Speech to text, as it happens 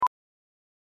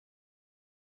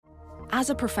As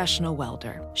a professional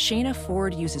welder, Shayna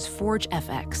Ford uses Forge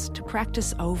FX to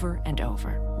practice over and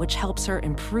over, which helps her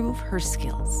improve her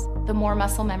skills. The more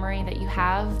muscle memory that you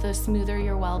have, the smoother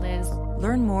your weld is.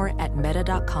 Learn more at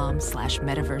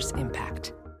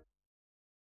meta.com/metaverseimpact.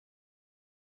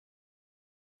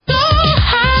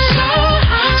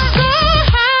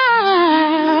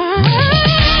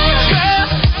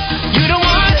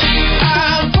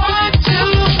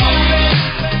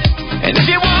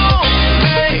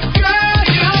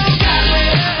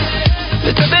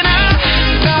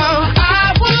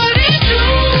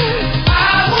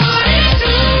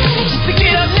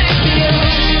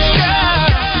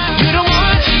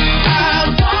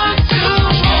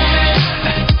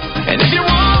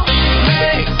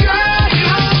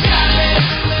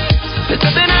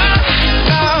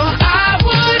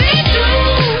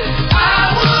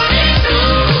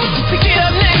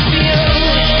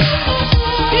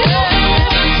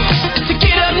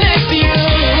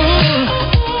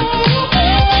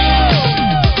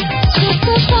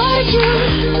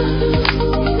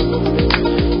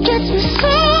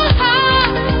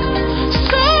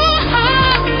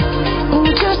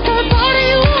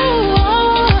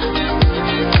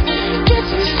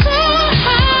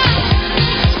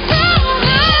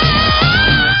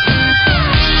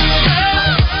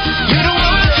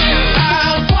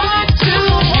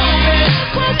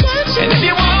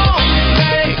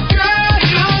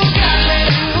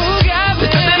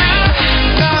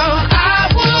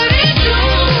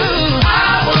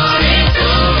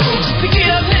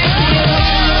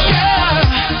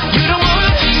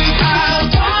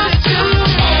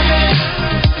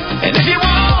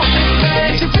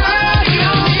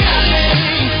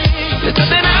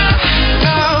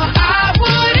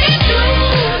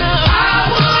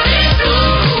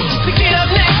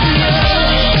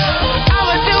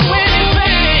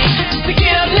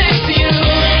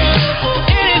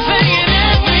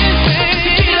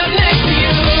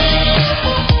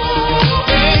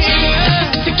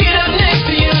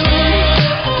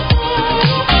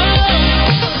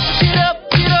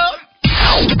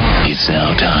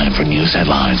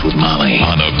 Headlines with Molly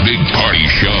on a Big Party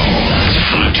Show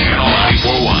on Channel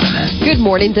 94.1. Good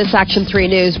morning. This Action 3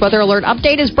 News Weather Alert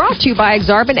Update is brought to you by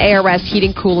Exarban ARS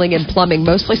Heating, Cooling, and Plumbing.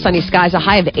 Mostly sunny skies, a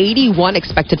high of 81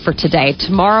 expected for today.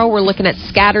 Tomorrow, we're looking at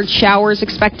scattered showers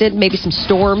expected, maybe some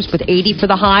storms with 80 for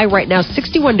the high. Right now,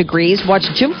 61 degrees.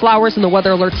 Watch Jim Flowers and the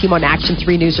Weather Alert team on Action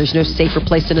 3 News. There's no safer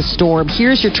place in a storm.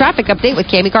 Here's your traffic update with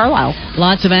Cammie Carlisle.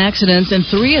 Lots of accidents, and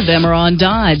 3 of them are on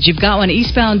Dodge. You've got one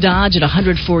eastbound Dodge at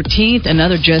 114th,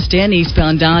 another just in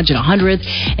eastbound Dodge at 100th,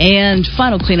 and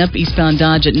final cleanup eastbound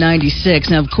Dodge at 96.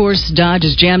 Now, of course, Dodge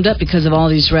is jammed up because of all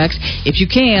these wrecks. If you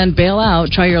can, bail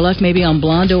out. Try your luck maybe on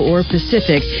Blondo or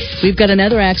Pacific. We've got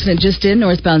another accident just in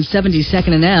northbound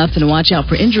 72nd and F, and watch out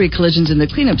for injury collisions in the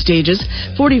cleanup stages.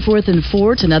 44th and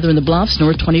Fort, another in the Bluffs,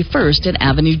 north 21st and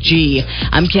Avenue G.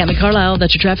 I'm Cammie Carlisle.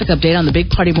 That's your traffic update on the Big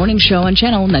Party Morning Show on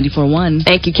Channel 94.1.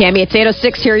 Thank you, Cammie. It's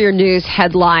 8:06. Here are your news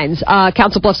headlines.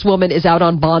 Council Bluffs woman is out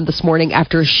on bond this morning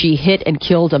after she hit and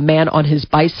killed a man on his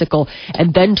bicycle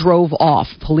and then drove off.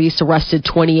 Police arrested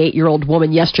 28-year-old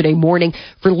woman yesterday morning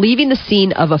for leaving the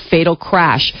scene of a fatal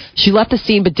crash. She left the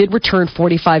scene but did return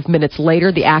 45 minutes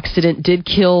later. The accident did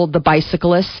kill the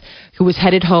bicyclist, who was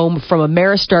headed home from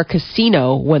Ameristar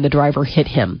Casino when the driver hit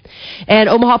him. And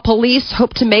Omaha police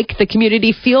hope to make the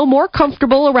community feel more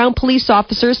comfortable around police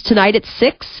officers tonight at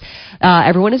 6.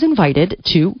 Everyone is invited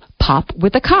to Pop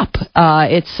with a Cop.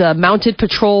 It's a mounted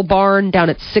patrol barn down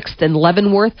at 6th and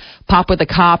Leavenworth. Pop with a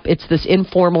Cop. It's this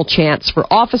informal chance for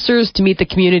officers to meet the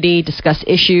community, discuss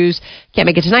issues. Can't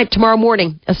make it tonight. Tomorrow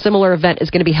morning, a similar event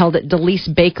is going to be held at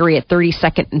Delise Bakery at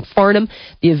 32nd and Farnham.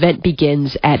 The event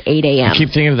begins at 8 a.m. I keep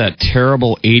thinking of that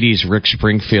terrible 80s Rick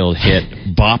Springfield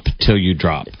hit, Bop Till You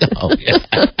Drop. Oh, yeah.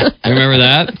 You remember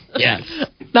that? Yes.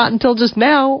 Not until just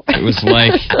now. It was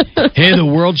like, hey, the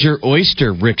world's your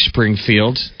oyster, Rick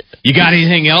Springfield. You got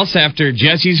anything else after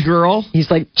Jesse's Girl? He's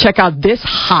like, check out this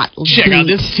hot Check lick. out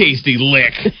this tasty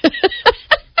lick.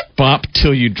 Bop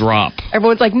Till You Drop.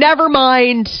 Everyone's like, never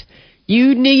mind.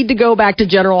 You need to go back to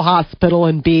General Hospital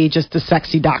and be just a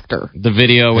sexy doctor. The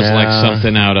video was like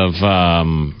something out of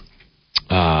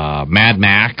Mad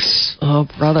Max. Oh,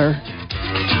 brother.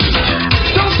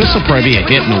 This will probably be a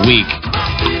hit in a week.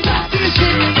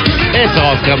 It's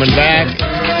all coming back.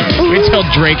 Wait till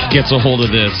Drake gets a hold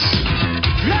of this.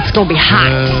 It's going to be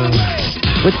hot.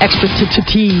 with extra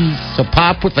teas. So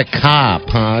pop with a cop,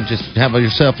 huh? Just have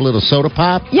yourself a little soda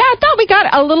pop? Yeah, I thought we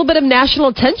got a little bit of national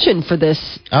attention for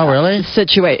this. Oh, really?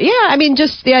 Situation. Yeah, I mean,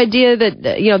 just the idea that,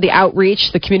 the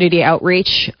outreach, the community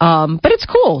outreach. But it's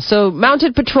cool. So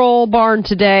Mounted Patrol Barn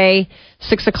today,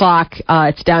 6 o'clock.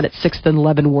 It's down at 6th and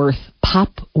Leavenworth.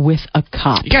 Pop with a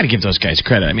cop. You got to give those guys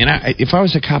credit. I mean, if I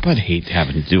was a cop, I'd hate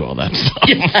having to do all that stuff.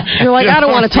 You're like, I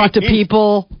don't want to talk to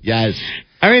people. Yes.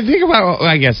 I mean, think about. Well,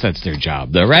 I guess that's their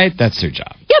job, though, right? That's their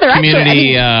job. Yeah, they're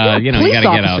community. actually. You got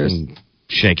to get out and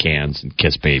shake hands and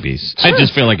kiss babies. Sure. I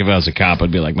just feel like if I was a cop,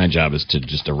 I'd be like, my job is to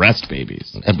just arrest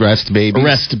babies. Arrest babies.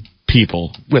 Arrest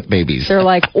people with babies. They're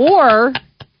like, or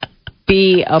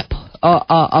be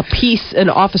an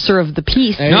officer of the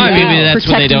peace. No, I mean that's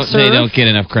what they don't get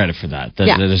enough credit for that.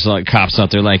 Yeah. There's like cops out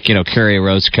there, like Kerry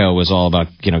Roscoe was all about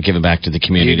giving back to the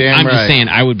community. I'm just saying,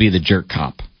 I would be the jerk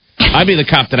cop. I'd be the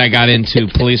cop that I got into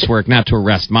police work not to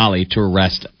arrest Molly, to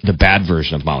arrest the bad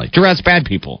version of Molly, to arrest bad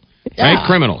people, right?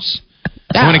 Criminals.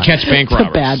 I want to catch bank robbers.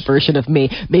 The bad version of me.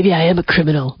 Maybe I am a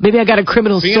criminal. Maybe I got a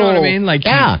criminal soul. You know what I mean? Like,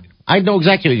 yeah, I know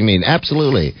exactly what you mean.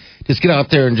 Absolutely. Just get out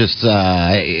there and just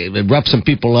rough some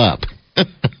people up.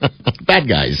 Bad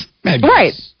guys. Right.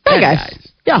 Bad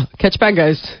guys. Yeah, catch bad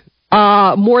guys.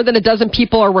 More than a dozen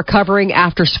people are recovering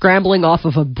after scrambling off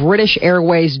of a British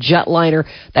Airways jetliner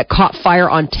that caught fire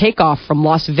on takeoff from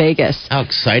Las Vegas. How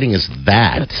exciting is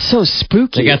that? It's so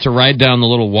spooky. They got to ride down the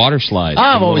little water slide.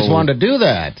 I've always wanted to do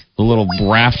that. The little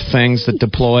raft things that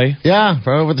deploy. Yeah,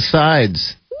 right over the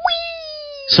sides.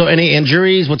 So any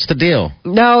injuries? What's the deal?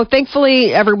 No,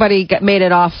 thankfully everybody made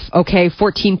it off okay.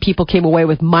 14 people came away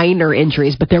with minor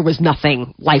injuries, but there was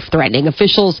nothing life-threatening.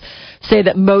 Officials say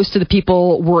that most of the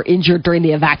people were injured during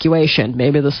the evacuation.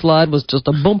 Maybe the slide was just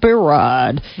a bumpy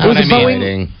ride. It was a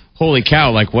Boeing. Holy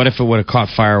cow, like what if it would have caught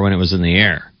fire when it was in the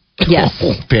air? Yes.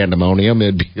 Pandemonium.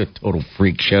 It'd be a total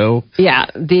freak show. Yeah,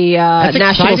 the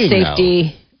National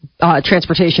Safety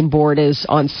Transportation Board is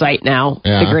on site now,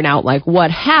 figuring out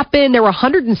what happened. There were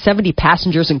 170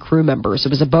 passengers and crew members. It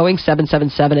was a Boeing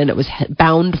 777, and it was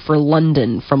bound for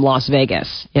London from Las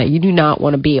Vegas. Yeah, you do not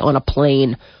want to be on a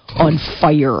plane on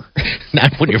fire.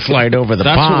 Not when you're flying over the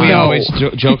pond. That's what we always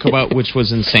joke about, which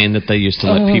was insane that they used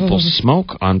to let people smoke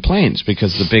on planes,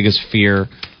 because the biggest fear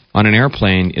on an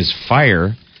airplane is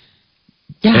fire.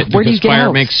 Yeah, where do you get fire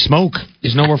out? makes smoke.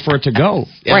 There's nowhere for it to go.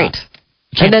 Yeah. Right.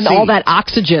 And then all that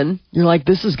oxygen, you're like,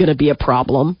 this is going to be a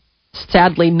problem.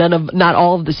 Sadly, not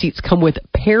all of the seats come with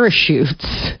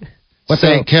parachutes.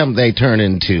 They turn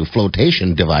into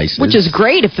flotation devices. Which is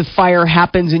great if the fire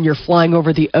happens and you're flying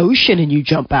over the ocean and you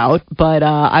jump out. But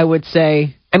I would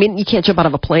say, you can't jump out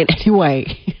of a plane anyway.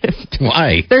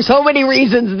 Why? There's so many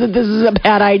reasons that this is a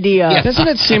bad idea. Yeah. Doesn't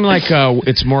it seem like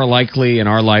it's more likely in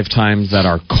our lifetimes that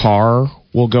our car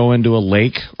will go into a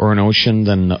lake or an ocean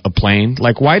than a plane?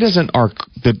 Like, why doesn't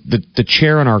the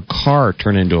chair in our car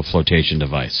turn into a flotation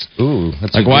device? Ooh,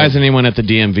 that's why hasn't anyone at the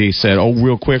DMV said, "Oh,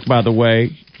 real quick, by the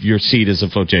way, your seat is a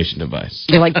flotation device"?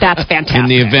 You're like, that's fantastic. In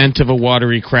the event of a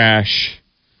watery crash,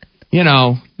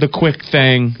 the quick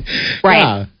thing,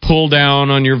 right? Pull down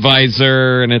on your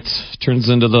visor, and it turns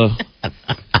into the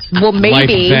maybe life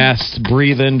vest.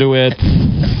 Breathe into it.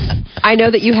 I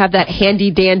know that you have that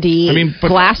handy-dandy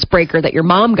glass breaker that your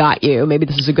mom got you. Maybe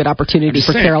this is a good opportunity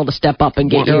for Carol to step up and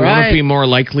get you. Wouldn't it be more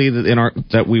likely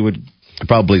that we would?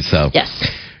 Probably so. Yes.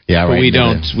 Yeah, but right.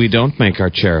 We don't make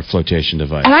our chair a flotation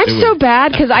device. And I'm so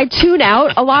bad because I tune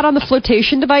out a lot on the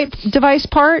flotation device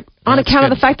part on account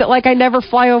of the fact that I never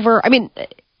fly over.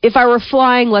 If I were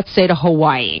flying, let's say to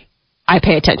Hawaii, I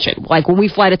pay attention. Like when we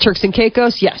fly to Turks and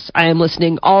Caicos, yes, I am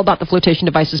listening all about the flotation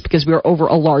devices because we are over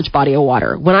a large body of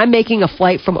water. When I'm making a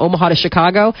flight from Omaha to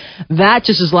Chicago, that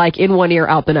just is like in one ear,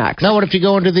 out the next. Now, what if you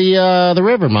go into the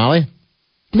river, Molly?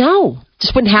 No,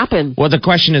 just wouldn't happen. Well, the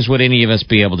question is, would any of us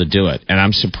be able to do it? And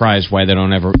I'm surprised why they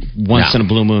don't ever, once in a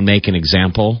blue moon, make an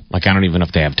example. Like, I don't even know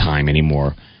if they have time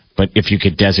anymore. But if you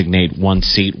could designate one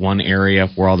seat, one area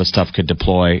where all the stuff could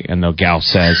deploy, and the gal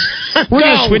says, we're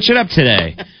going to switch it up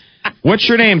today. What's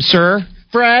your name, sir?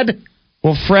 Fred.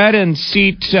 Well, Fred, and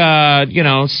seat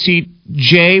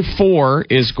J4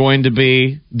 is going to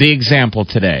be the example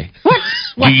today. What?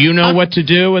 Do you know what to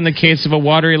do in the case of a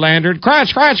watery lander?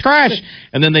 Crash, crash, crash.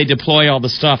 And then they deploy all the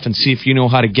stuff and see if you know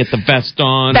how to get the vest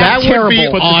on. That would be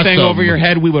Put awesome. the thing over your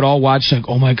head. We would all watch like,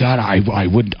 oh my God, I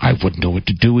wouldn't know what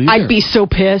to do either. I'd be so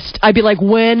pissed. I'd be like,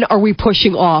 when are we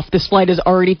pushing off? This flight is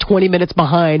already 20 minutes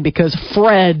behind because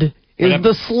Fred is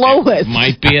the slowest.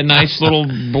 Might be a nice little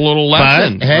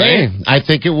lesson. But, hey, right? I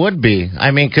think it would be.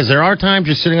 Because there are times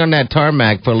you're sitting on that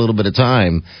tarmac for a little bit of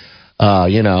time.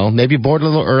 Maybe board a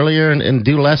little earlier and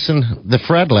do the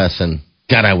Fred lesson.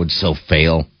 God, I would so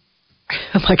fail.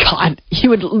 Oh my God, you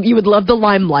would love the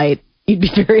limelight. You'd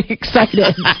be very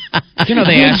excited. You know,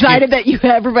 they ask excited that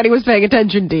everybody was paying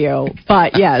attention to you.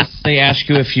 But yes, they ask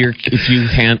you if you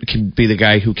can be the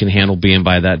guy who can handle being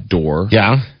by that door.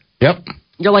 Yeah. Yep.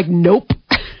 You're like, nope.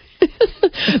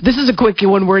 This is a quick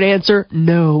one-word answer.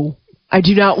 No. I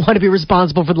do not want to be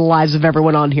responsible for the lives of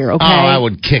everyone on here, okay? Oh, I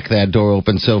would kick that door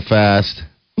open so fast.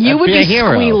 You would be a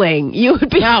hero. squealing. You would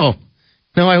be... No,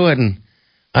 I wouldn't.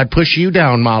 I'd push you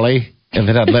down, Molly, and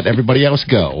then I'd let everybody else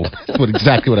go. That's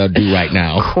exactly what I'd do right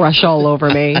now. Crush all over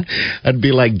me. I'd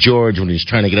be like George when he's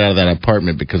trying to get out of that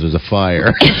apartment because there's a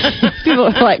fire. People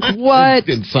are like, what?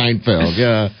 In Seinfeld,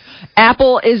 yeah.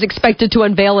 Apple is expected to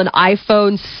unveil an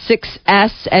iPhone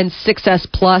 6S and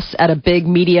 6S Plus at a big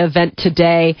media event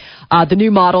today. The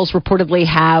new models reportedly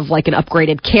have like an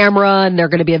upgraded camera, and they're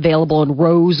going to be available in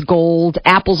rose gold.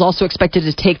 Apple's also expected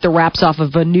to take the wraps off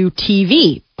of a new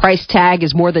TV. Price tag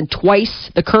is more than twice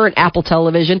the current Apple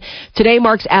television. Today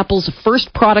marks Apple's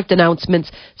first product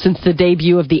announcements since the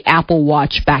debut of the Apple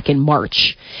Watch back in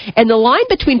March. And the line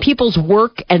between people's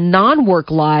work and non-work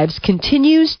lives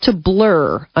continues to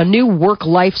blur. A new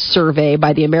work-life survey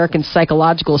by the American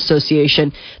Psychological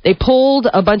Association, they polled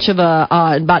a bunch of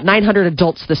about 900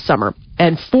 adults this summer.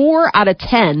 And 4 out of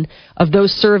 10 of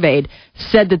those surveyed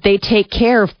said that they take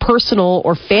care of personal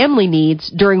or family needs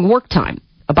during work time.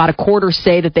 About a quarter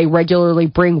say that they regularly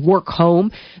bring work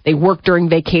home, they work during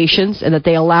vacations, and that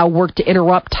they allow work to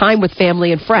interrupt time with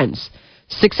family and friends.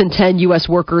 6 in 10 U.S.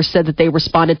 workers said that they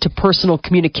responded to personal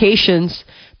communications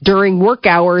during work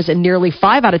hours, and nearly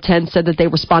 5 out of 10 said that they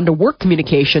respond to work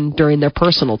communication during their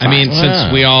personal time. I mean,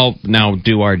 since we all now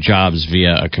do our jobs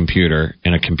via a computer,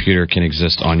 and a computer can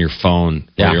exist on your phone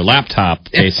or your laptop,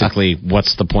 basically,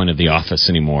 what's the point of the office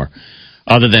anymore?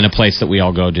 Other than a place that we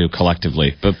all go to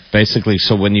collectively. But basically,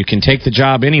 so when you can take the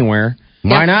job anywhere,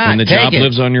 why not? When the job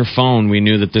lives on your phone, we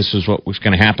knew that this was what was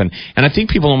going to happen. And I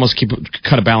think people almost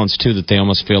cut a balance, too, that they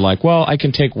almost feel like, well, I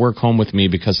can take work home with me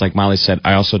because, like Molly said,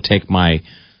 I also take my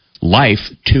life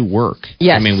to work.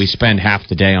 Yes. I mean, we spend half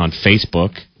the day on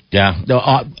Facebook. Yeah, no,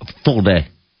 full day.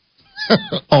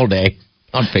 All day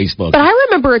on Facebook. But I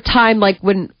remember a time like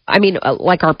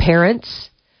like our parents,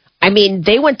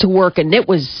 they went to work and that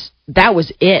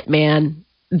was it, man.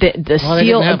 They didn't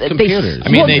have computers.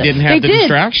 They didn't have the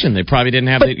distraction. They probably didn't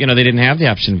have they didn't have the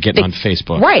option of getting on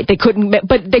Facebook. Right. They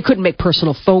couldn't make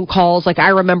personal phone calls. Like I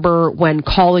remember when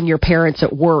calling your parents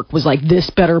at work was like, this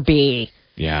better be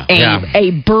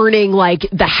a burning, like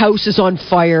the house is on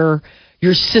fire.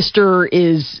 Your sister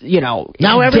is, now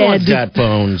everyone's got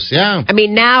phones. Yeah.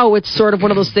 Now it's sort of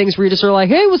one of those things where you just are like,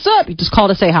 hey, what's up? You just call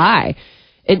to say hi.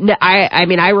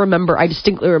 I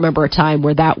distinctly remember a time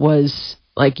where that was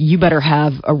like, you better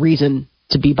have a reason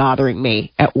to be bothering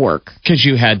me at work. Because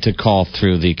you had to call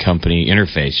through the company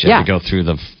interface. You had to go through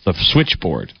the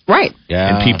switchboard. Right.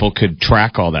 Yeah. And people could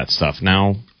track all that stuff.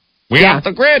 Now, we're off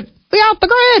the grid. We're off the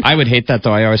grid. I would hate that,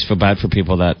 though. I always feel bad for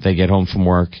people that they get home from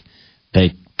work.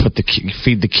 They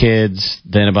feed the kids.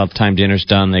 Then about the time dinner's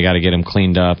done, they got to get them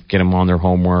cleaned up, get them on their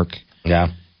homework. Yeah.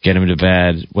 Get them to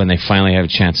bed. When they finally have a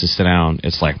chance to sit down,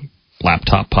 it's like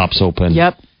laptop pops open.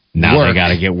 Yep. Now they got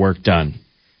to get work done.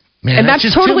 Man, and that's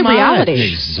totally reality.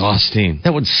 It's exhausting.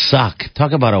 That would suck.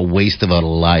 Talk about a waste of a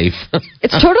life.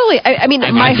 It's totally.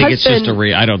 My husband. It's just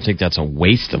I don't think that's a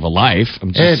waste of a life.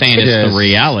 I'm just saying it's the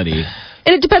reality.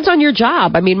 And it depends on your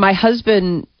job. My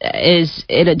husband is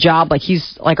in a job like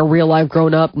he's like a real life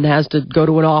grown up and has to go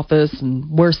to an office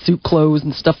and wear suit clothes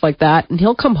and stuff like that. And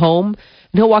he'll come home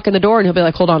and he'll walk in the door and he'll be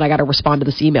like, hold on, I got to respond to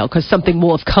this email because something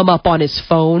will have come up on his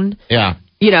phone. Yeah.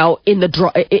 In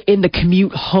the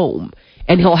commute home.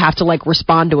 And he'll have to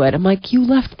respond to it. I'm like, you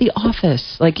left the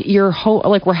office. You're home.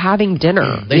 We're having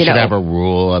dinner. They should have a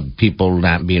rule of people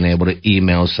not being able to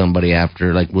email somebody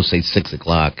after, we'll say 6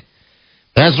 o'clock.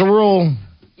 That's a rule.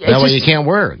 That way you can't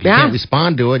work. You can't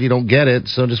respond to it. You don't get it.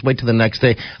 So just wait till the next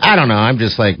day. I don't know. I'm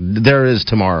just like, there is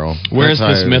tomorrow. Where's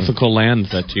this mythical land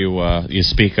that you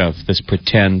speak of? This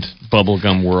pretend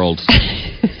bubblegum world.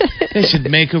 They should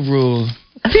make a rule.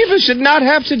 People should not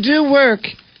have to do work.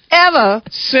 Ever.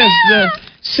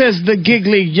 Says the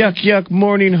giggly yuck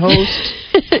morning host.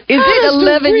 Is it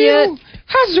 11 yet?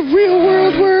 How's the real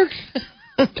world work?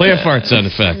 Play a fart sound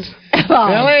effect.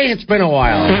 Really? It's been a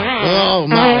while. Oh,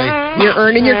 Molly. You're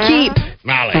earning your keep.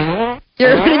 Molly.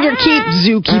 You're earning your keep,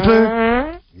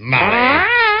 zookeeper. Molly.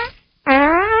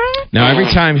 Now, every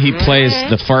time he plays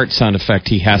the fart sound effect,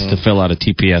 he has to fill out a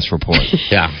TPS report.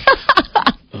 Yeah.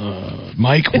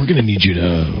 Mike, we're going to need you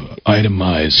to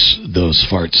itemize those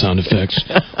fart sound effects.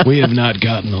 We have not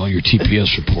gotten all your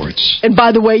TPS reports. And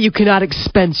by the way, you cannot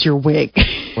expense your wig.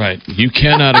 Right. You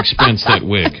cannot expense that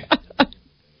wig.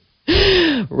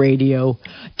 Radio.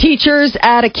 Teachers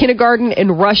at a kindergarten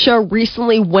in Russia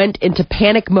recently went into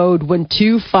panic mode when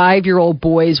 2 5-year-old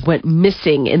boys went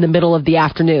missing in the middle of the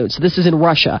afternoon. So this is in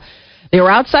Russia. They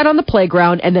were outside on the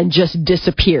playground and then just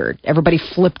disappeared. Everybody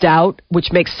flipped out,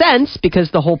 which makes sense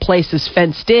because the whole place is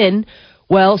fenced in.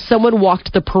 Well, someone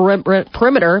walked the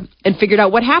perimeter and figured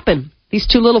out what happened. These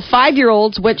 2 little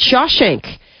 5-year-olds went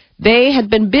Shawshank. They had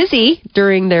been busy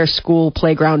during their school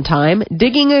playground time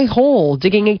digging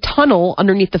a tunnel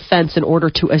underneath the fence in order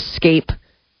to escape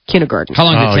kindergarten. How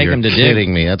long did it take them to dig? You're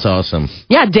kidding me. That's awesome.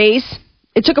 Yeah, days.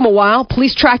 It took them a while.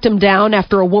 Police tracked them down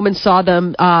after a woman saw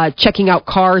them checking out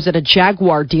cars at a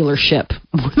Jaguar dealership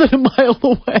more than a mile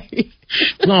away.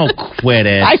 No, quit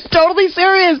it. I'm totally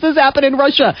serious. This happened in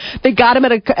Russia. They got him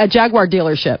at a Jaguar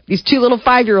dealership. These 2 little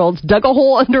 5-year-olds dug a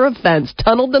hole under a fence,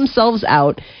 tunneled themselves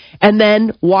out, and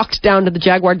then walked down to the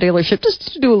Jaguar dealership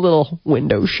just to do a little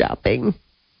window shopping.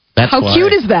 How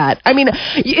cute is that? I mean,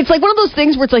 it's like one of those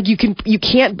things where it's like you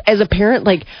can't, as a parent,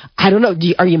 like, I don't know,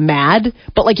 are you mad?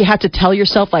 But like you have to tell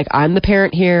yourself, like, I'm the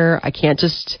parent here. I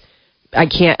think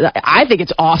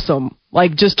it's awesome.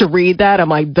 Like, just to read that, I'm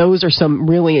like, those are some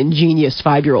really ingenious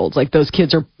 5-year-olds. Like, those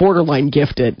kids are borderline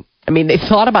gifted. I mean, they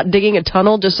thought about digging a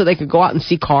tunnel just so they could go out and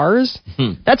see cars.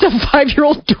 That's a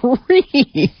 5-year-old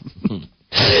dream.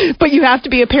 But you have to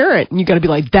be a parent, and you got to be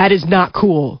like, that is not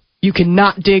cool. You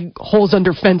cannot dig holes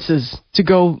under fences to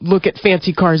go look at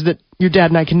fancy cars that your dad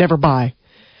and I can never buy.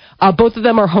 Both of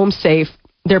them are home safe.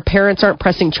 Their parents aren't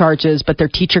pressing charges, but their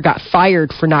teacher got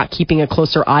fired for not keeping a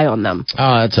closer eye on them.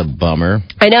 Oh, that's a bummer.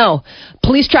 I know.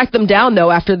 Police tracked them down,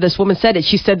 though, after this woman said it.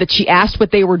 She said that she asked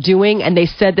what they were doing, and they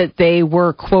said that they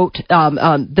were, quote,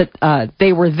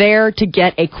 they were there to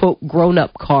get a, quote,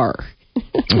 grown-up car.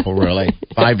 Oh, really?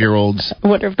 5-year-olds. I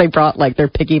wonder if they brought, like, their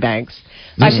piggy banks.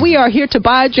 Like, we are here to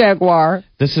buy a Jaguar.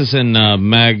 This is in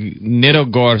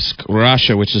Magnitogorsk,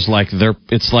 Russia, which is like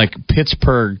it's like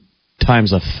Pittsburgh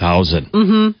times 1,000.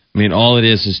 Mm-hmm. I mean, all it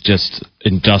is just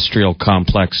industrial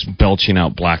complex belching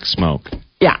out black smoke.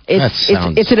 Yeah,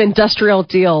 it's an industrial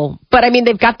deal. But, I mean,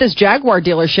 they've got this Jaguar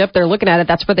dealership. They're looking at it.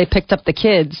 That's where they picked up the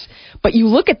kids. But you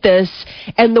look at this,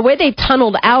 and the way they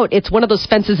tunneled out, it's one of those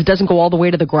fences that doesn't go all the way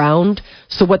to the ground.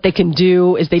 So what they can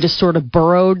do is they just sort of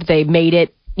burrowed. They made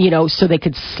it, so they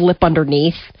could slip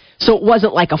underneath. So it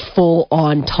wasn't like a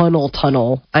full-on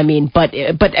tunnel. I mean, but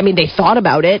I mean, they thought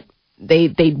about it.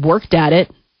 They worked at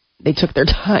it. They took their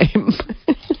time.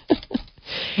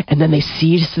 And then they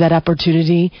seized that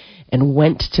opportunity and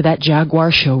went to that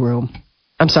Jaguar showroom.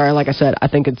 I'm sorry, like I said, I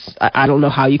think I don't know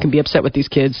how you can be upset with these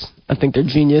kids. I think they're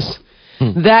genius.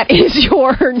 That is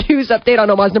your news update on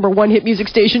Omaha's #1 hit music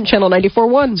station, Channel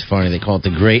 94.1. It's funny, they call it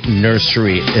the Great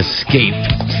Nursery Escape.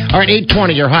 All right,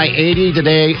 820, your high 80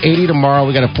 today, 80 tomorrow.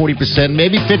 We got a 40%,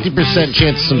 maybe 50%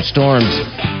 chance of some storms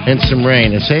and some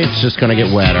rain. It's just going to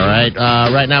get wet, all right?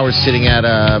 Right now we're sitting at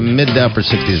mid to upper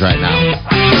 60s right now.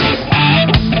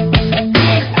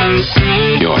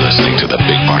 You're listening to The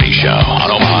Big Party Show on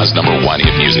Omaha's #1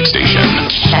 hit music station.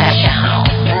 Channel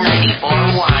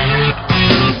 94.1.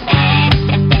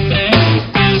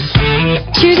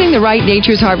 Choosing the right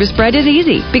Nature's Harvest bread is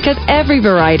easy because every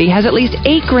variety has at least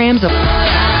 8 grams of...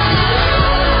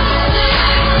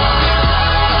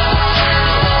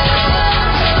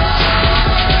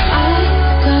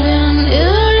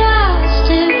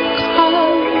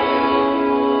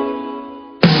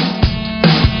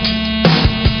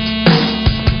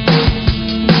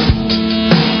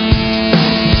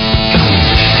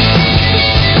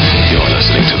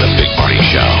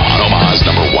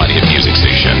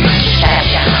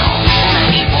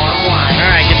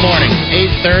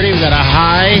 We got a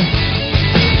high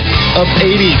of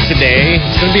 80 today.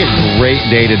 It's going to be a great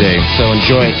day today, so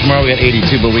enjoy it. Tomorrow we got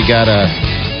 82, but we got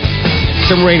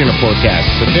some rain in the forecast.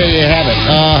 But there you have it.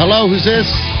 Hello, who's this?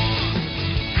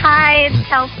 Hi, it's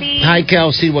Kelsey. Hi,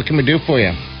 Kelsey. What can we do for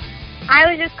you? I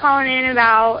was just calling in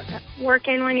about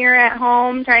working when you're at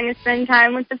home, trying to spend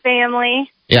time with the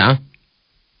family. Yeah.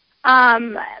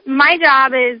 My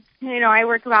job is, I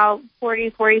work about 40,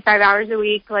 45 hours a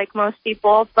week like most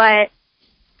people, but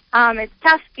it's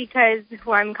tough because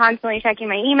I'm constantly checking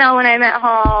my email when I'm at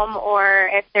home, or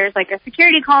if there's like a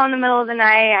security call in the middle of the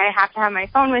night, I have to have my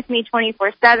phone with me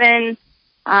 24/7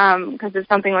 because if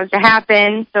something was to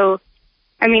happen. So,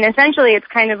 I mean, essentially it's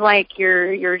kind of like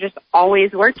you're just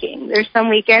always working. There's some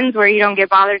weekends where you don't get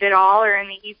bothered at all or in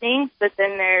the evenings, but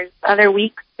then there's other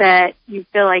weeks that you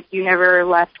feel like you never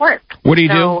left work. What do you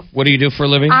do? What do you do for a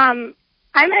living?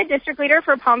 I'm a district leader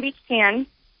for Palm Beach Tan.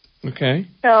 Okay.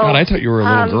 So, God, I thought you were a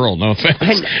little girl. No offense.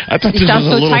 I thought this was a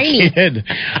little kid.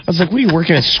 I was like, what, are you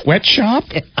working at a sweatshop?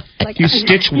 Like, you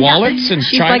stitch wallets in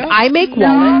She's China? like, I make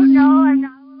wallets. No, I'm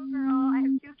not a little girl. I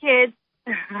have 2 kids.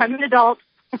 I'm an adult.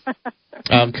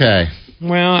 Okay.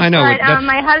 Well, I know. But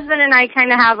my husband and I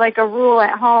kind of have like a rule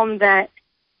at home that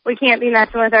we can't be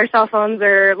messing with our cell phones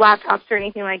or laptops or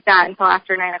anything like that until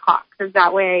after 9 o'clock. Because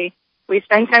that way we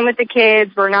spend time with the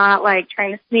kids. We're not like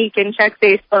trying to sneak and check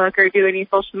Facebook or do any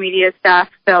social media stuff.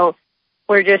 So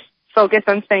we're just focused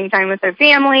on spending time with our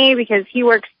family because he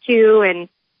works too. And,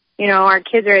 you know, our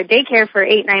kids are at daycare for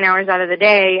 8-9 hours out of the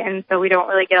day. And so we don't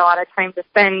really get a lot of time to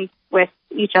spend with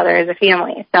each other as a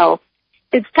family. So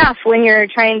it's tough when you're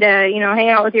trying to, you know, hang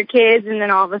out with your kids and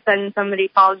then all of a sudden somebody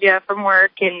calls you from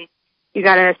work and you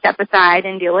got to step aside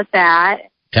and deal with that.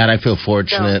 God, I feel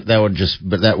fortunate.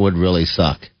 So, that would really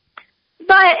suck.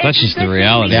 But that's just the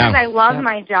reality. Because I love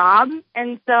my job,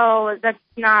 and so that's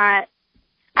not.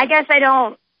 I guess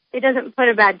it doesn't put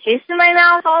a bad taste in my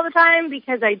mouth all the time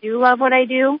because I do love what I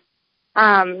do.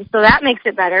 So that makes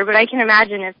it better. But I can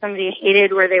imagine if somebody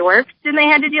hated where they worked and they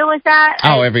had to deal with that.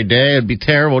 Oh, every day it'd be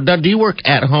terrible. Now, do you work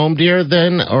at home, dear,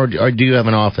 then, or do you have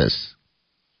an office?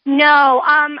 No,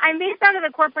 I'm based out of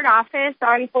the corporate office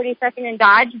on 42nd and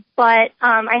Dodge, but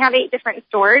I have 8 different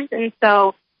stores, and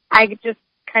so I just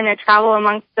kind of travel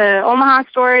amongst the Omaha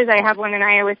stores. I have one in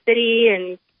Iowa City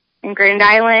and in Grand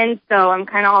Island, so I'm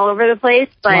kind of all over the place.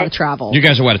 But a lot of travel. You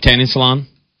guys are what, a tanning salon?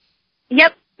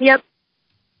 Yep.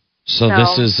 So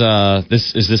this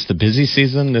is this the busy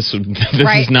season? This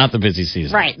right. is not the busy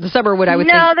season. Right. The summer would I would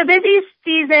No, think. the busy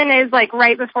season is like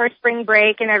right before spring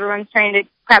break and everyone's trying to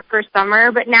prep for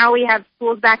summer, but now we have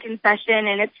schools back in session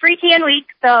and it's free tan week,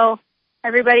 so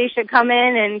everybody should come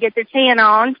in and get their tan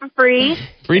on for free.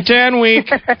 Free tan week.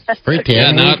 Free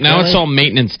tan week. Now it's all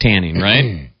maintenance tanning,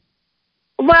 right?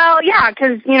 Well, yeah,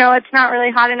 because, you know, it's not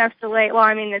really hot enough to lay, well,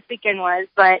 I mean, this weekend was,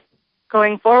 but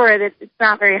going forward, it's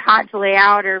not very hot to lay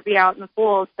out or be out in the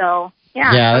pool, so,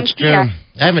 yeah. Yeah, that's true. I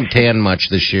haven't tanned much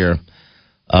this year.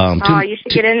 You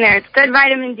should get in there. It's good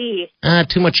vitamin D.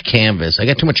 Too much canvas. I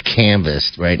got too much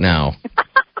canvas right now.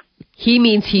 He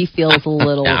means he feels a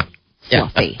little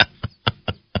fluffy.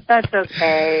 That's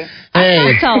okay. Hey.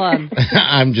 I'll tell him.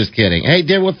 I'm just kidding. Hey,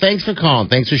 dear, well, thanks for calling.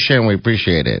 Thanks for sharing. We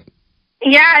appreciate it.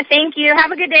 Yeah, thank you.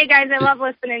 Have a good day, guys. I love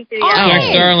listening to you. Oh,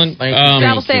 thanks, darling.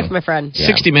 Travel safe, my friend.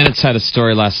 60 Minutes had a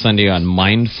story last Sunday on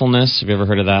mindfulness. Have you ever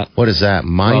heard of that? What is that?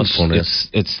 Mindfulness?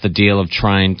 Well, it's the deal of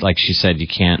trying, like she said, you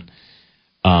can't,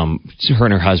 her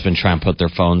and her husband try and put their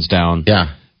phones down.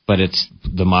 Yeah. But it's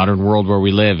the modern world where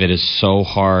we live. It is so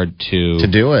hard to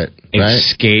do it, right?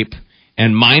 Escape.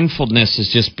 And mindfulness is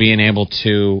just being able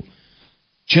to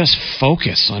just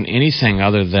focus on anything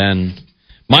other than...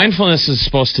 Mindfulness is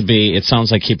supposed to be, it sounds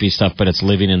like hippie stuff, but it's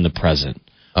living in the present.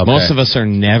 Okay. Most of us are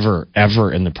never, ever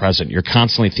in the present. You're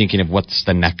constantly thinking of what's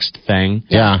the next thing.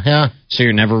 Yeah. So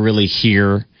you're never really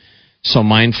here. So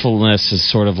mindfulness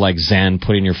is sort of like Zen,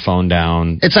 putting your phone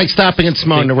down. It's like stopping and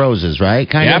smelling the roses, right?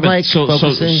 Kind of like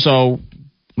focusing. So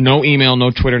no email,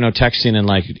 no Twitter, no texting. And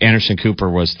like Anderson Cooper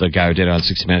was the guy who did it on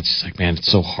 60 Minutes. He's like, man, it's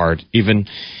so hard.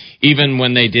 Even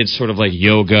when they did sort of like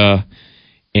yoga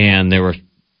and they were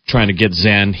trying to get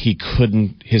Zen, he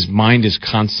couldn't, his mind is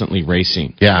constantly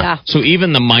racing. Yeah. So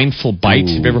even the mindful bite,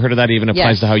 have you ever heard of that? Even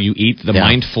applies to how you eat. The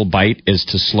mindful bite is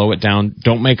to slow it down.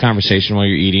 Don't make conversation while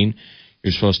you're eating.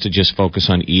 You're supposed to just focus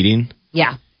on eating.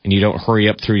 Yeah. And you don't hurry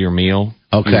up through your meal.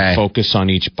 Okay. You focus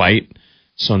on each bite.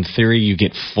 So in theory, you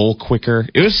get full quicker.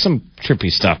 It was some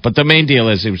trippy stuff. But the main deal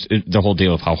is the whole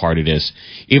deal of how hard it is.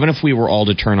 Even if we were all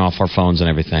to turn off our phones and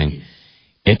everything,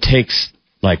 it takes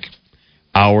like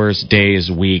hours, days,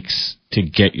 weeks to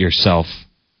get yourself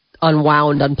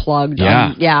unwound, unplugged.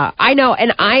 Yeah. I know.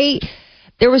 And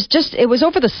it was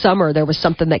over the summer, there was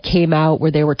something that came out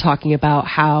where they were talking about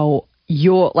how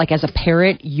like as a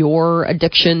parent, your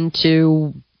addiction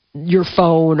to your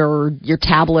phone or your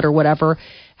tablet or whatever,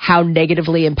 how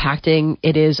negatively impacting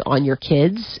it is on your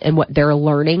kids and what they're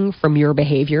learning from your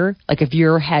behavior. Like if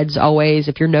your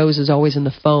nose is always in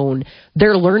the phone,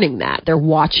 they're learning that. They're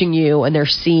watching you and they're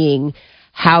seeing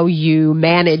how you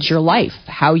manage your life,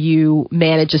 how you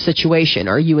manage a situation.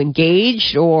 Are you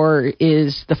engaged or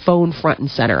is the phone front and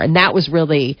center? And that was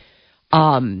really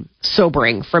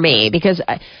sobering for me because,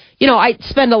 I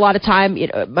spend a lot of time,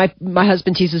 my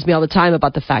husband teases me all the time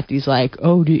about the fact that he's like,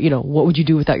 oh, what would you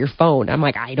do without your phone? I'm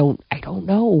like, I don't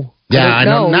know. Yeah, I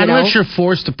know. Not unless you're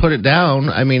forced to put it down.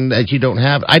 I mean, that you don't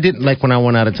have. I didn't, like when I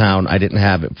went out of town, I didn't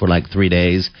have it for like 3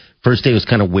 days. First day was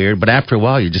kind of weird, but after a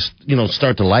while, you just,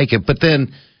 start to like it. But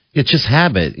then It's just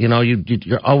habit. You know,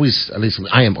 you're always, at least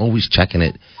I am always checking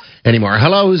it anymore.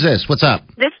 Hello, who's this? What's up?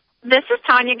 This is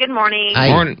Tanya. Good morning. Hi.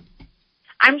 Morning.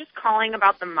 I'm just calling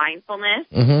about the mindfulness.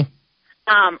 Mm-hmm.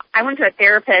 I went to a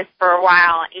therapist for a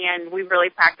while, and we really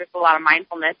practiced a lot of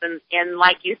mindfulness. And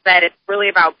like you said, it's really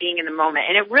about being in the moment.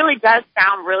 And it really does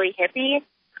sound really hippie,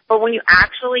 but when you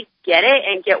actually get it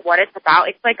and get what it's about,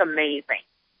 it's like amazing.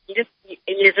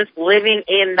 You're just living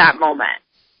in that moment.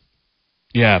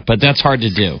 Yeah, but that's hard to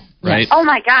do, right? Oh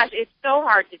my gosh, it's so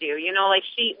hard to do. You know, like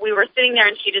we were sitting there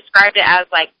and she described it as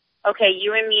like, okay,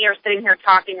 you and me are sitting here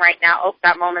talking right now. Oh,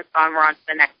 that moment's gone. We're on to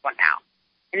the next one now.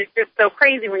 And it's just so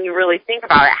crazy when you really think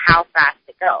about it, how fast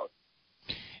it goes.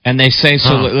 And they say,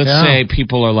 let's say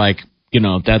people are like, you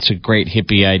know, that's a great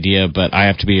hippie idea, but I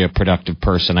have to be a productive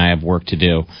person. I have work to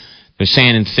do. They're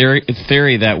saying in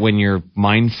theory that when you're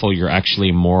mindful, you're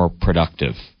actually more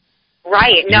productive.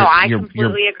 Right. No, I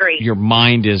completely agree. Your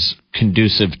mind is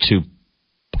conducive to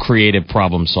creative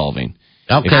problem solving.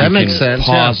 Okay, that makes sense.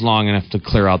 Pause long enough to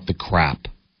clear out the crap.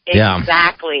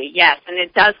 Exactly. Yes, and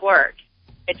it does work.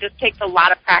 It just takes a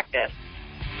lot of practice.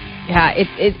 Yeah,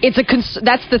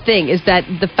 that's the thing, is that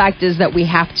the fact is that we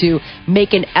have to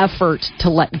make an effort to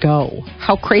let go.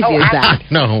 How crazy is that?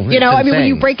 No, you know, I mean, when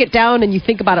you break it down and you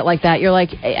think about it like that, you're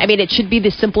like, I mean, it should be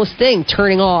the simplest thing,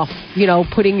 turning off, you know,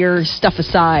 putting your stuff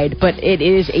aside, but it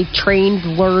is a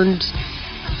trained, learned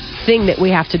thing that we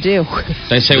have to do.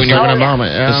 They say when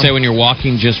you're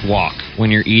walking, just walk. When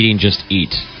you're eating, just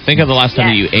eat. Think of the last time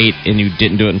that you ate and you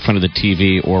didn't do it in front of the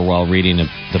TV or while reading the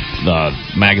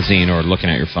magazine or looking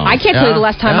at your phone. I can't tell you the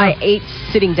last time I ate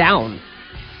sitting down.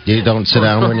 You don't sit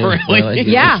down when you're really?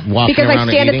 Because I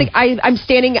stand I'm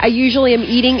standing. I usually am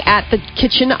eating at the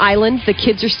kitchen island. The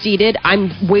kids are seated.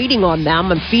 I'm waiting on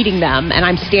them. I'm feeding them, and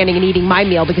I'm standing and eating my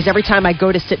meal. Because every time I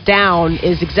go to sit down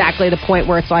is exactly the point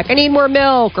where it's like I need more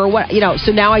milk or what, you know.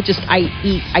 So now I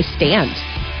eat. I stand.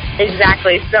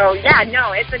 Exactly. So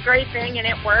it's a great thing and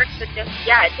it works. It just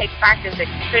it takes practice. It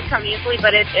could come easily,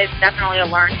 but it's definitely a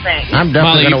learned thing. I'm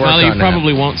definitely going to work on that. You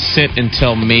probably won't sit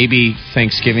until maybe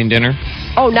Thanksgiving dinner.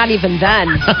 Oh, not even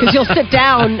then. Because you'll sit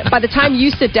down. By the time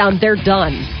you sit down, they're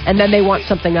done. And then they want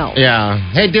something else. Yeah.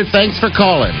 Hey, dude, thanks for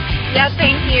calling. Yeah,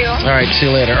 thank you. All right, see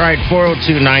you later. All right,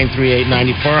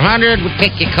 402-938-9400. We'll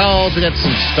take your calls. We got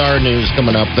some star news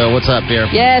coming up, though. What's up here?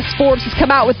 Yes, Forbes has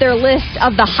come out with their list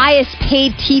of the highest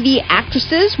paid TV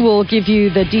actresses. We'll give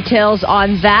you the details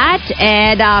on that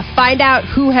and find out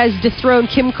who has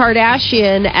dethroned Kim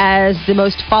Kardashian as the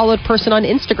most followed person on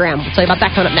Instagram. We'll tell you about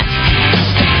that coming up next.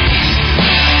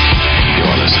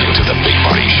 You're listening to The Big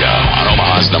Party Show on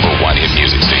Omaha's #1 hit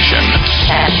music station.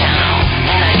 Channel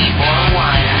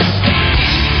 94.1.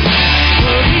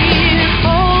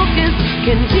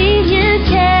 Convenient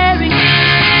caring.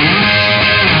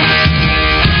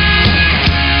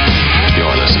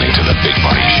 You're listening to The Big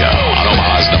Party Show on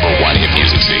Omaha's #1 hit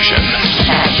music station.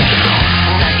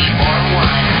 Channel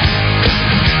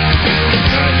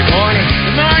 94.1. Good morning.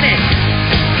 Good morning.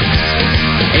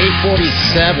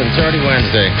 8:47. It's already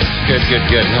Wednesday.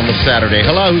 Good. Almost Saturday.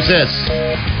 Hello, who's this?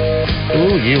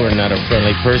 Ooh, you are not a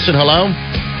friendly person. Hello?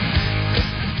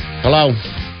 Hello?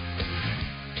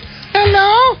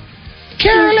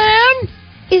 Carol Ann?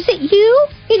 Is it you?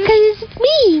 Because it's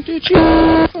me. Did you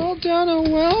fall down a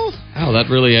well? Oh, that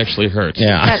really actually hurts.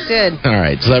 Yeah. That did. All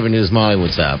right. 11 News, Molly,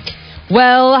 what's up?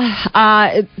 Well,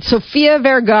 Sofia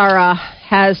Vergara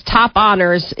has top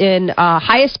honors in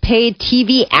highest paid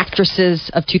TV actresses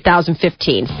of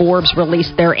 2015. Forbes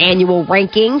released their annual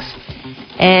rankings.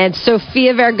 And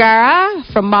Sofia Vergara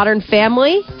from Modern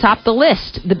Family topped the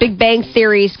list. The Big Bang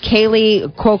Theory's Kaylee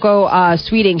Cuoco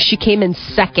Sweeting, she came in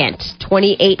second,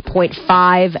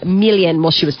 $28.5 million.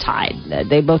 Well, she was tied.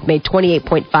 They both made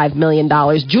 $28.5 million.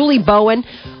 Julie Bowen,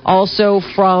 also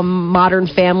from Modern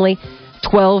Family,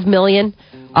 $12 million.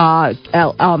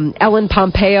 Ellen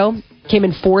Pompeo came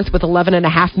in fourth with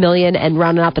 $11.5 million, and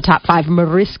rounding out the top five,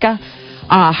 Mariska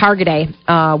Hargitay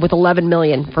with $11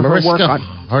 million for her work on.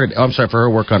 I'm sorry, for her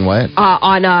work on what?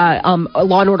 On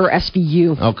Law and Order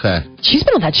SVU. Okay. She's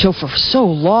been on that show for so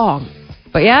long.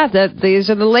 But yeah, these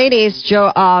are the ladies.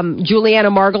 Juliana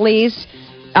Margulies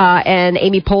and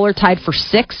Amy Poehler tied for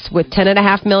sixth with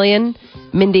 $10.5 million.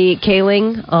 Mindy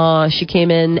Kaling, she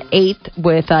came in eighth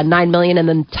with $9 million, and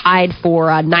then tied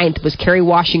for ninth was Kerry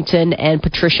Washington and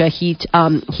Patricia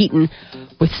Heaton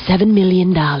with $7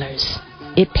 million.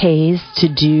 It pays to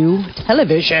do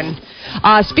television.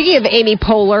 Speaking of Amy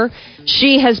Poehler,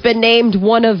 she has been named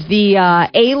one of the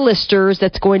A-listers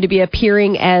that's going to be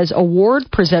appearing as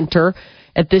award presenter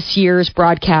at this year's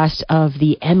broadcast of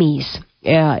the Emmys,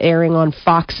 airing on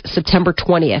Fox September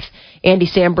 20th. Andy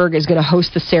Samberg is going to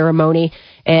host the ceremony.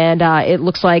 And it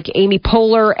looks like Amy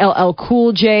Poehler, LL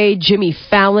Cool J, Jimmy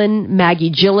Fallon,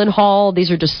 Maggie Gyllenhaal.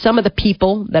 These are just some of the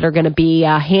people that are going to be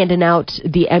handing out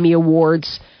the Emmy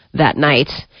Awards that night.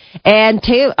 And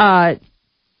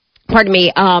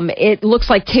it looks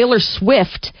like Taylor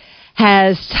Swift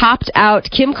has topped out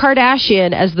Kim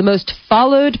Kardashian as the most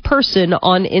followed person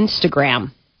on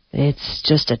Instagram. It's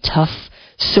just a tough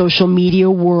social media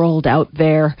world out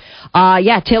there.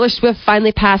 Taylor Swift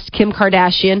finally passed Kim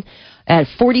Kardashian at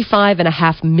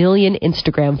 45.5 million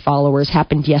Instagram followers.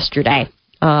 Happened yesterday.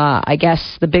 I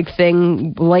guess the big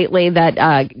thing lately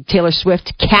that Taylor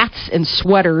Swift, cats and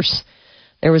sweaters.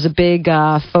 There was a big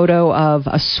photo of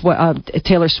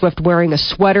Taylor Swift wearing a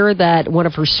sweater that one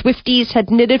of her Swifties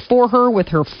had knitted for her with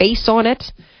her face on it.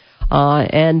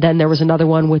 And then there was another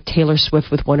one with Taylor Swift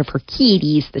with one of her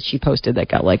kitties that she posted that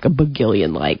got like a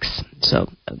bagillion likes. So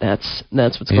that's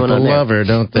what's going on there. People love her,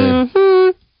 don't they?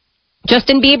 Mm-hmm.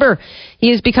 Justin Bieber, he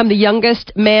has become the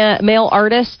youngest male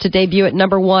artist to debut at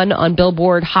number 1 on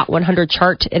Billboard Hot 100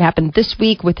 chart. It happened this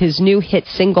week with his new hit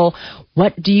single,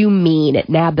 What Do You Mean? It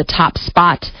nabbed the top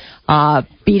spot,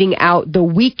 beating out The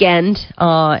Weeknd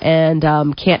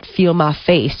and Can't Feel My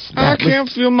Face. Can't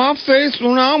feel my face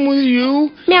when I'm with you.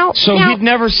 Meow, so meow. he'd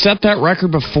never set that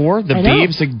record before? The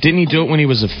Biebs? Like, didn't he do it when he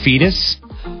was a fetus?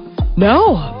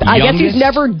 No, I guess he's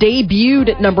never debuted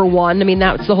at number 1. I mean,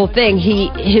 that's the whole thing.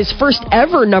 His first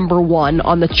ever number 1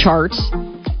 on the charts,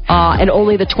 and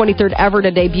only the 23rd ever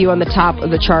to debut on the top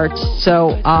of the charts.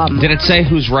 So, did it say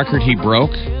whose record he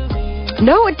broke?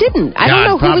 No, it didn't. I don't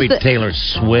know who probably was the Taylor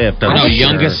Swift. No,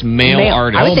 youngest male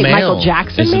artist. I would think Michael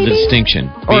Jackson. This maybe? is the distinction.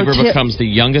 Bieber becomes the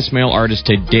youngest male artist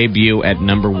to debut at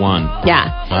number 1.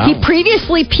 Yeah, wow. He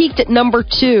previously peaked at number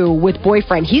 2 with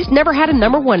Boyfriend. He's never had a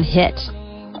number 1 hit.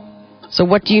 So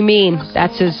what do you mean?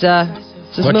 That's his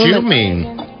what moment. You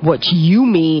mean? What you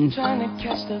mean?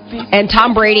 And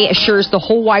Tom Brady assures the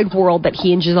whole wide world that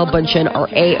he and Gisele Bündchen are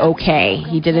A-OK.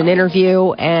 He did an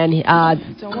interview and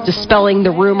dispelling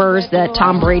the rumors that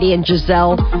Tom Brady and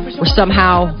Gisele were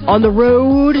somehow on the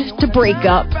road to break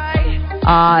up.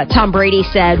 Tom Brady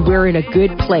said, "We're in a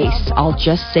good place. I'll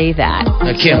just say that."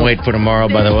 I can't wait for tomorrow,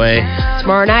 by the way.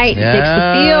 Tomorrow night, takes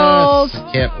the field.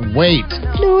 Can't wait.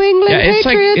 New England Patriots.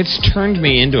 Patriots. It's turned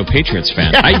me into a Patriots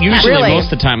fan. I usually, Really?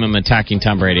 most of the time, I'm attacking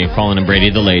Tom Brady and calling him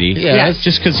Brady the Lady. Yes.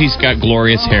 Just because he's got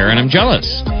glorious hair and I'm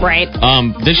jealous. Right.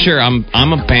 This year, I'm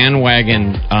a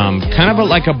bandwagon, kind of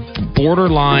like a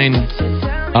borderline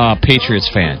Patriots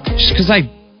fan. Just because I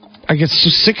get so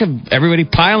sick of everybody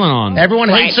piling on. Everyone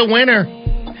hates a winner.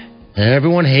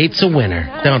 Everyone hates a winner,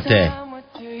 don't they?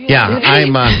 Yeah,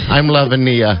 I'm loving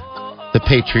the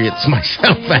Patriots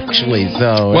myself, actually.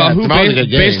 So, well,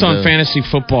 based on fantasy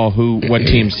football, what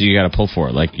teams do you got to pull for?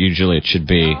 Like usually, it should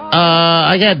be.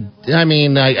 I got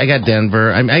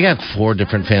Denver. I got 4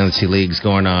 different fantasy leagues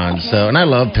going on. So, and I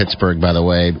love Pittsburgh, by the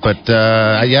way. But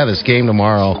this game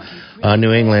tomorrow.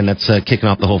 New England, that's kicking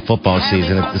off the whole football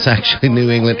season. It's actually New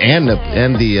England and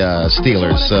the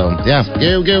Steelers. So, yeah,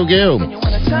 go.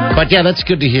 But, yeah, that's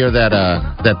good to hear that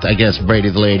I guess,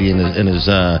 Brady the Lady and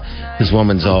his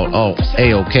woman's all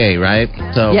A-OK, right?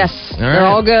 So, yes, they're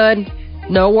all good.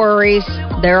 No worries.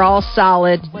 They're all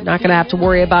solid. Not going to have to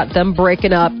worry about them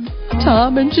breaking up.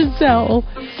 Tom and Gisele.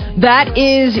 That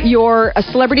is your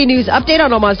celebrity news update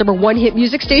on Omaha's number 1 hit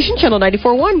music station, Channel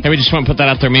 94.1. Hey, we just want to put that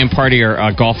out there. Me and Party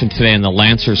are golfing today in the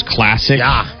Lancers Classic.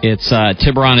 Yeah. It's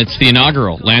Tiburon. It's the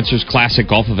inaugural Lancers Classic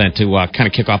golf event to kind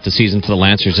of kick off the season for the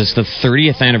Lancers. It's the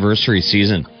 30th anniversary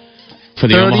season for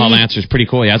the Omaha Lancers. Pretty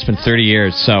cool. Yeah, it's been 30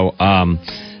 years. So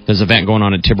there's an event going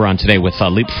on at Tiburon today with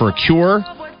Leap for a Cure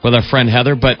with our friend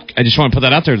Heather. But I just want to put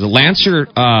that out there. The Lancer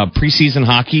preseason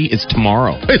hockey is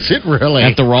tomorrow. Is it really?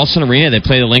 At the Ralston Arena. They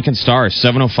play the Lincoln Stars,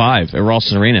 7:05 at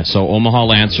Ralston Arena. So Omaha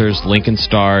Lancers, Lincoln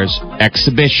Stars,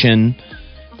 exhibition.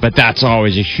 But that's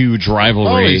always a huge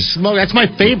rivalry. Holy smoke, that's my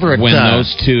favorite. When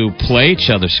those two play each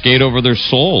other, skate over their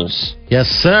souls. Yes,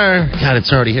 sir. God,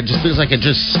 it's already, it just feels like it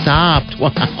just stopped.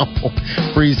 Wow.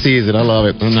 Preseason, I love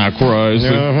it. I'm not crazy.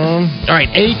 All right,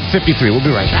 8:53. We'll be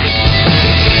right back.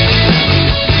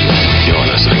 You're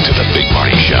listening to The Big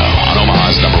Party Show on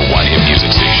Omaha's number 1 hit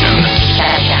music station.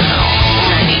 Channel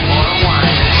 94.1.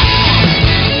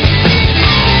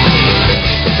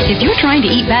 If you're trying to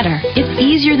eat better, it's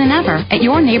easier than ever at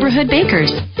your neighborhood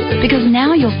bakers. Because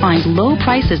now you'll find low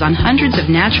prices on hundreds of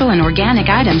natural and organic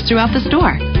items throughout the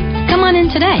store. Come on in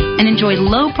today and enjoy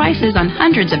low prices on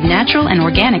hundreds of natural and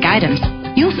organic items.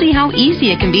 You'll see how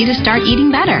easy it can be to start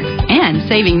eating better and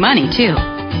saving money, too.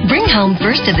 Bring home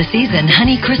first of the season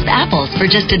Honey Crisp apples for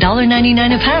just $1.99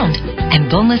 a pound. And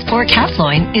boneless pork half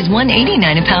loin is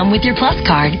 $1.89 a pound with your Plus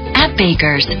card at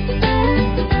Baker's.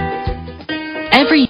 Every